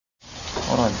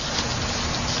Hold on.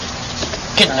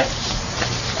 Get in there.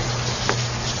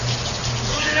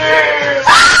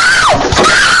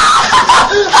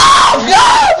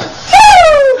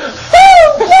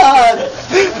 Oh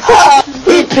God!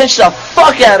 He pinched the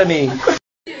fuck out of me. What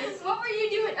were you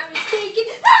doing? I was taking.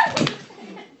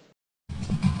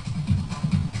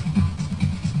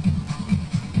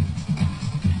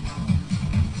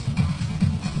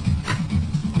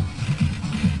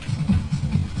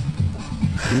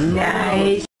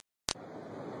 Nice.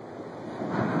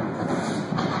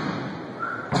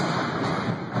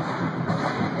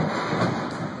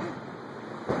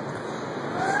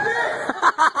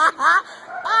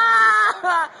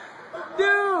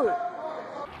 Dude.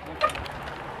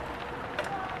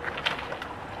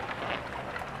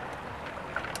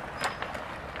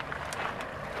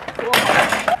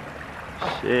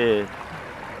 Shit.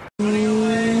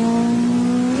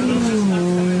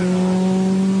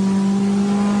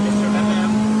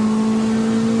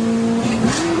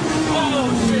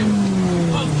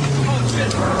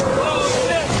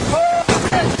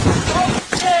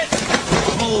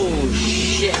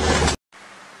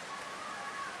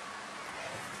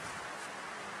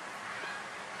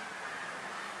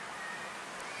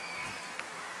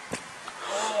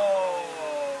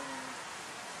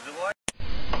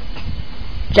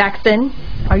 Jackson,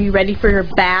 are you ready for your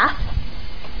bath?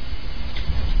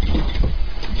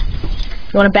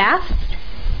 You want a bath?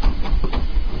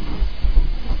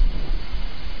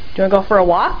 Do you want to go for a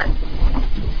walk?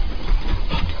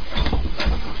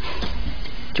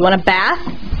 Do you want a bath?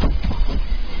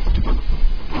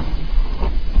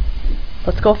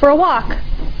 Let's go for a walk.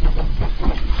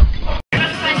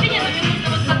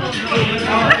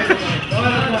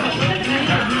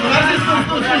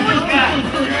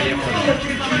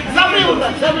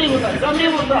 Замри вот так, замри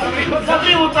вот так,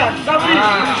 замри вот так, замри.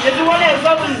 Я тебе умоляю,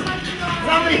 замри.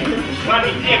 Замри.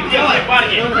 Парни, где вы,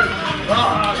 парни?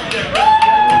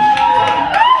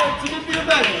 Тебе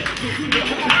передали.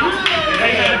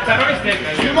 Второй снег.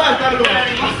 Снимай второй.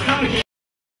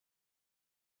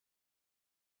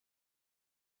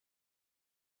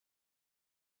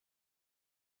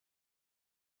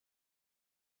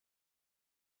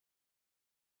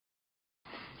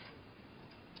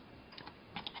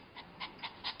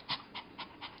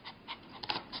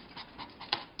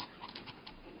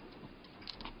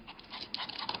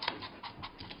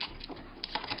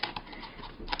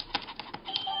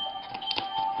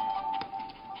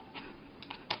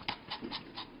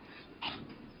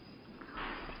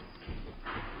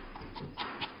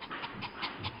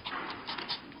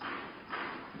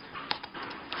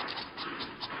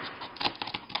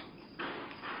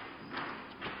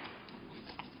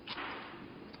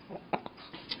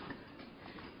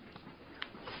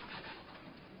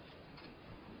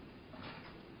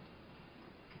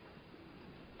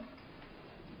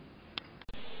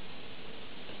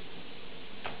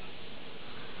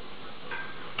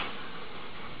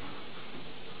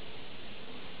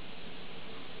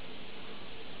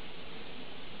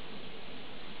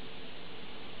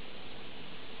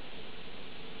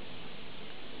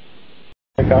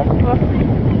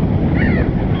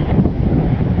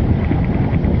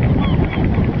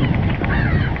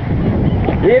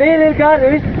 Vieni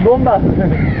Carlos, bomba!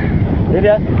 Vieni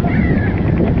a...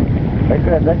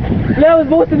 Dai. Leo,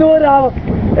 sbutti ora!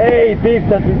 Ehi,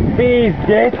 pizza,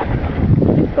 pizze!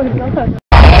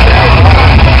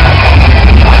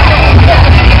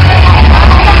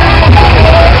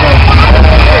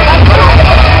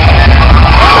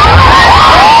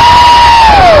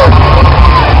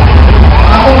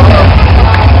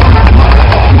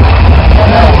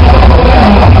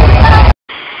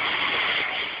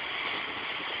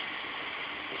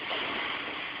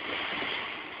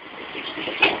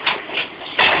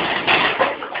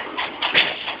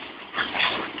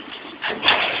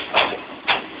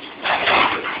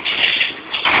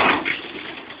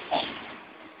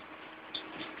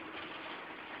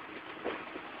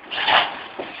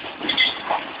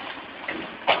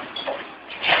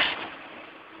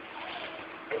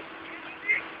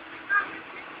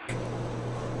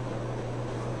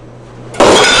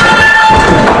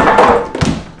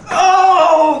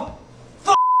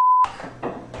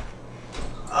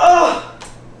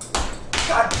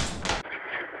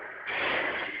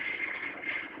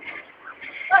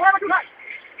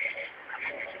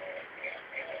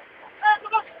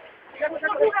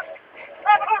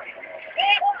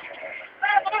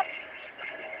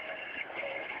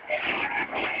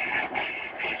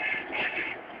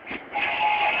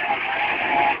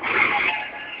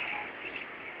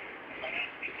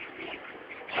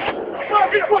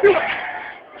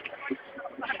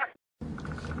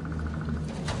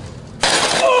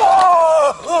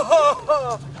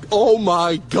 Oh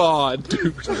my god,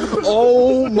 dude.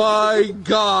 Oh my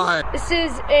god. This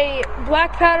is a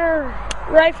black powder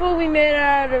rifle we made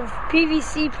out of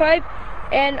PVC pipe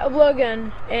and a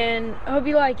blowgun, and I hope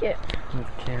you like it.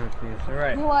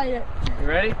 Alright. Light it. You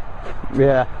ready?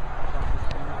 Yeah.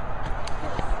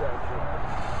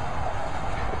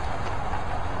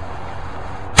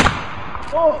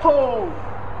 Oh!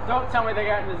 Don't tell me they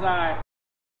got in his eye.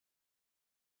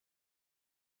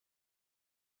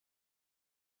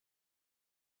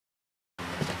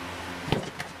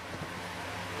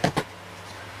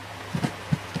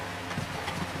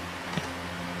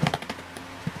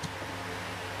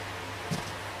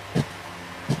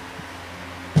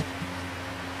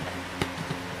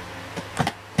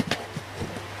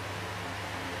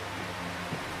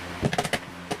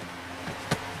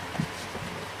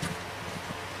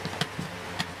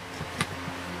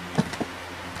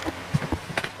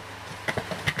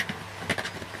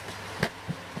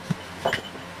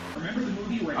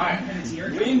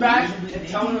 Lean back and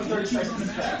tell me when 30 seconds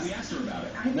is past.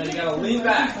 And then you gotta lean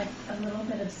back. Like a little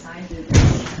bit of side movement.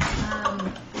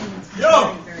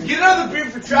 Yo, get another beer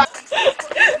for try.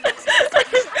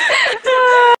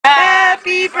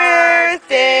 Happy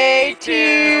birthday to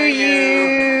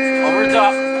you. Over the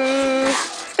top.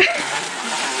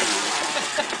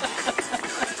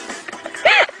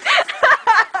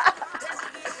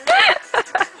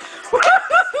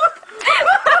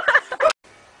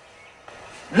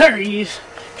 There he is.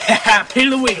 Haha,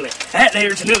 Piddly Wiggly. That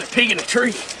there's another pig in a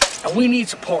tree. And we need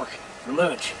some pork for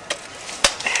lunch.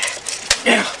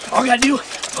 Yeah, all I gotta do,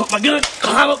 put my gun,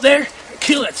 climb up there, and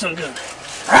kill that son gun.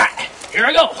 Alright, here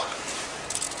I go.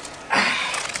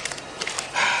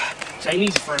 This ain't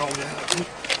easy for an old guy like me.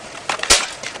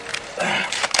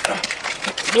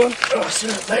 Gun,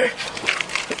 sit up there.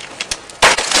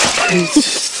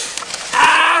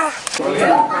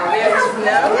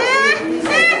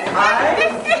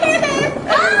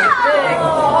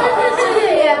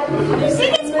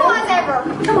 Biggest paws ever.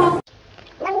 Come on.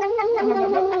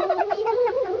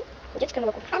 It's gonna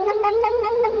look.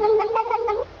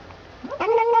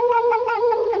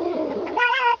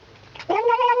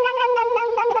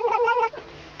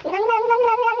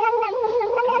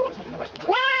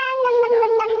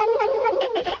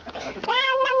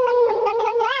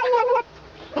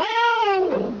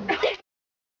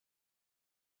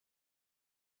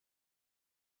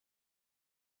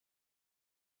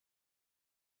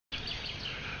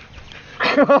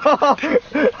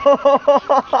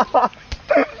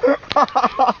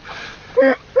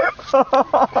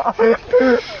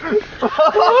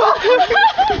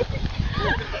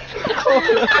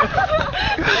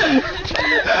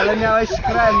 Alam niya ako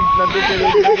scram,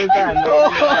 nabitilig ka.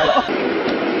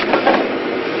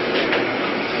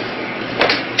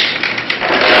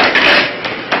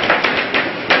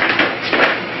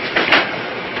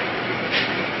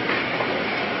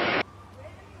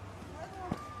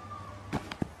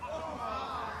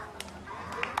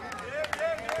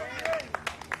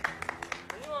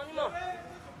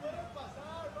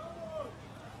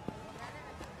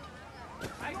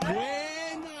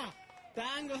 Buena!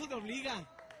 Tango, eso te obliga.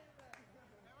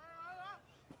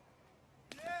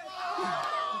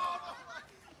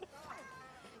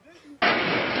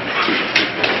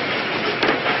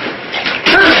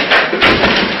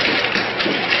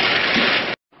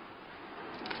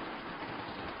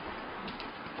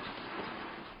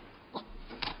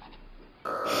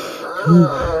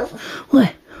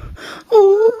 What?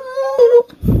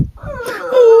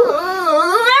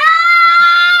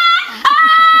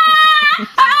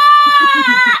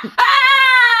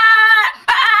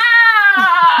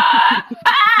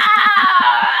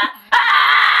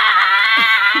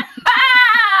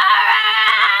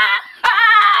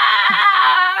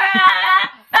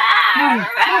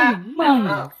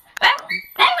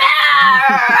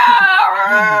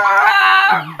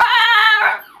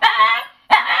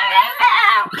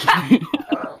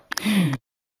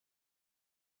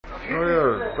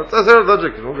 Wat is er dat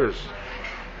ik nog eens?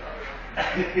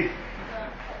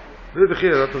 Dit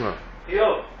begin dat nou.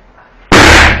 Yo.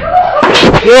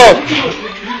 Yo.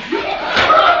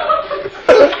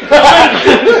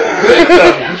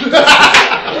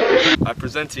 I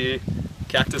present to you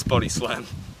Cactus Body Slam.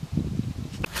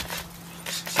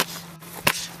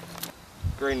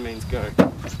 Green means go.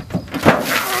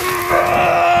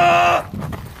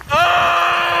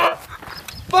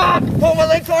 Fuck! Pull my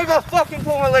legs over! Fucking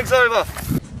pull my legs over!